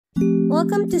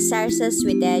Welcome to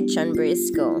SWC Kg1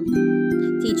 School.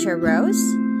 Teacher Rose,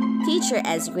 Teacher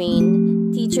S.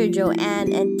 Green, Teacher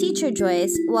Joanne, and Teacher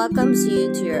Joyce welcomes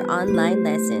you to your online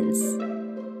lessons.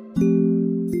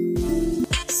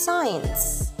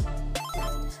 Science.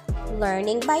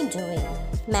 Learning by doing.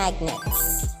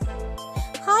 Magnets.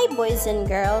 Hi boys and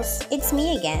girls, it's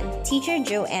me again, Teacher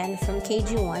Joanne from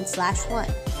Kg1/1,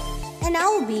 and I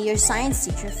will be your science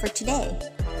teacher for today.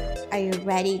 Are you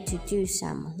ready to do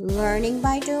some learning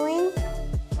by doing?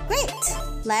 Great!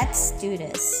 Let's do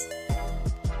this.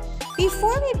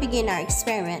 Before we begin our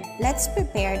experiment, let's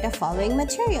prepare the following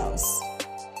materials.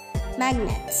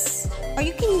 Magnets, or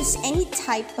you can use any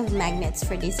type of magnets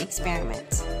for this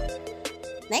experiment.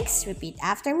 Next, repeat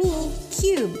after me.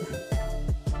 Cube,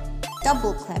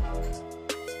 double clip,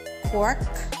 cork,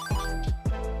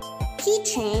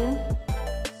 keychain,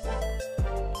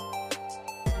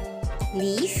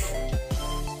 leaf,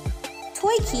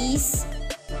 toy keys,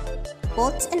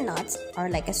 bolts and nuts are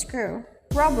like a screw,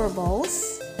 rubber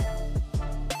balls,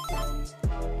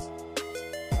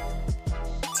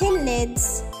 tin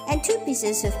lids, and 2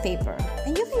 pieces of paper.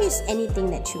 And you can use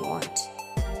anything that you want.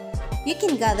 You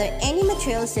can gather any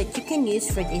materials that you can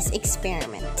use for this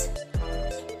experiment.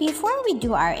 Before we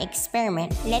do our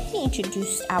experiment, let me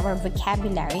introduce our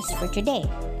vocabularies for today.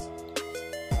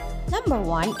 Number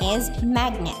 1 is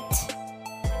magnet.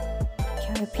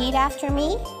 Can you repeat after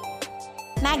me?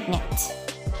 Magnet.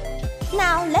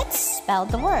 Now let's spell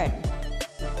the word.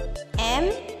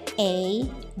 M-A-G-N-E-T.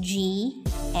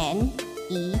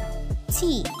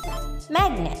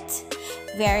 Magnet.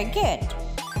 Very good.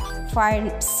 For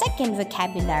our second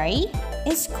vocabulary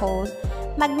is called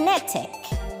magnetic.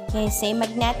 Can you say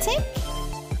magnetic?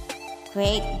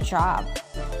 Great job.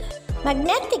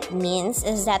 Magnetic means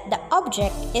is that the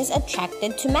object is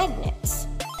attracted to magnets.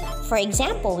 For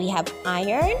example, we have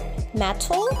iron,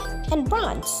 metal, and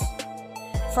bronze.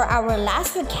 For our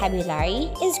last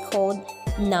vocabulary is called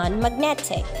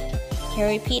non-magnetic. Can you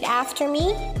repeat after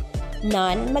me?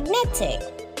 Non-magnetic.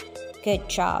 Good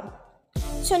job.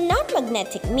 So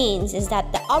non-magnetic means is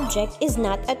that the object is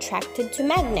not attracted to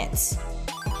magnets,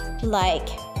 like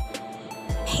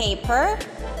paper,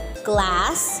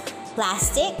 glass,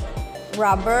 plastic,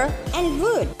 rubber, and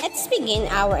wood. Let's begin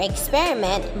our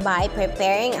experiment by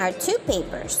preparing our 2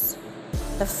 papers.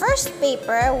 The first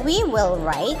paper we will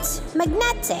write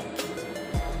magnetic.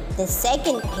 The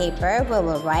second paper we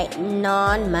will write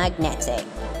non-magnetic.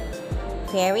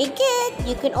 Very good.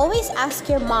 You can always ask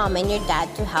your mom and your dad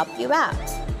to help you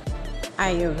out.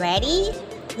 Are you ready?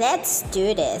 Let's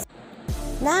do this.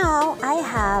 Now I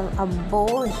have a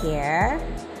bowl here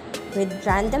with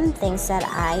random things that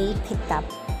I picked up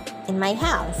in my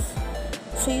house.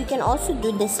 So you can also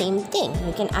do the same thing.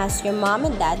 You can ask your mom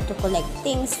and dad to collect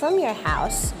things from your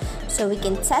house so we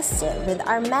can test it with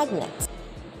our magnets.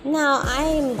 Now I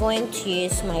am going to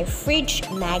use my fridge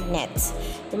magnets.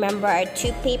 Remember our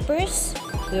 2 papers?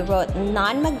 We wrote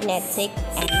non-magnetic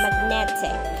and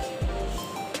magnetic.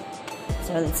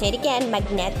 So let's say it again,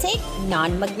 magnetic,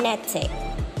 non-magnetic.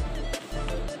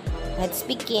 Let's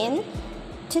begin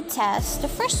to test the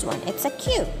first one. It's a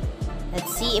cube.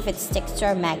 Let's see if it sticks to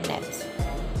our magnet.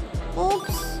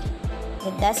 Oops,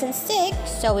 it doesn't stick,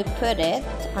 so we put it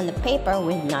on the paper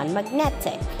with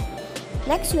non-magnetic.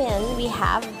 Next one, we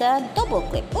have the double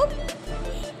clip. Oop,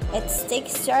 it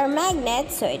sticks to our magnet,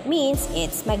 so it means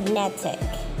it's magnetic.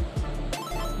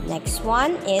 Next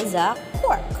one is a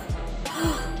cork.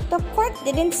 The cork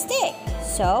didn't stick,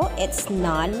 so it's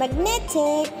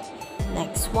non-magnetic.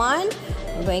 Next one,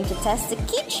 we're going to test the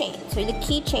keychain. So the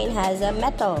keychain has a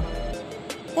metal.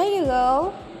 There you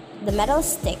go. The metal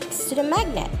sticks to the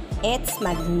magnet. It's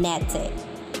magnetic.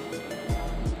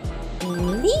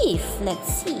 Leaf.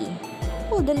 Let's see.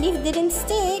 Oh, the leaf didn't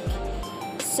stick.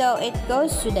 So it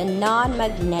goes to the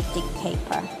non-magnetic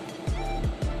paper.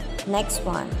 Next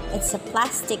one. It's a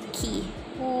plastic key.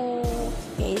 Oh,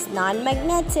 it's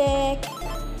non-magnetic.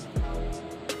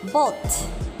 Bolt.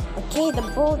 Okay, the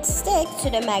bolt sticks to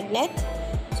the magnet.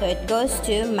 So it goes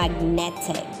to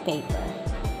magnetic paper.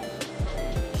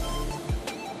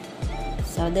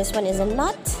 So this one is a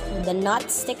nut. The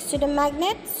nut sticks to the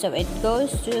magnet, so it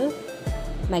goes to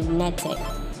magnetic.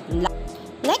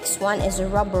 Next one is a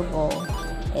rubber ball.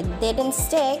 It didn't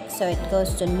stick, so it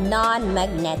goes to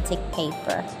non-magnetic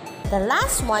paper. The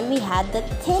last one we had the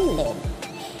tin lid.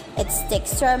 It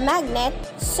sticks to our magnet,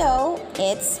 so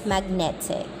it's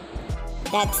magnetic.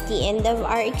 That's the end of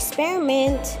our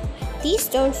experiment. Please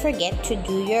don't forget to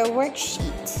do your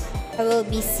worksheet. I will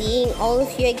be seeing all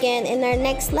of you again in our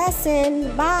next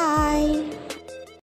lesson. Bye!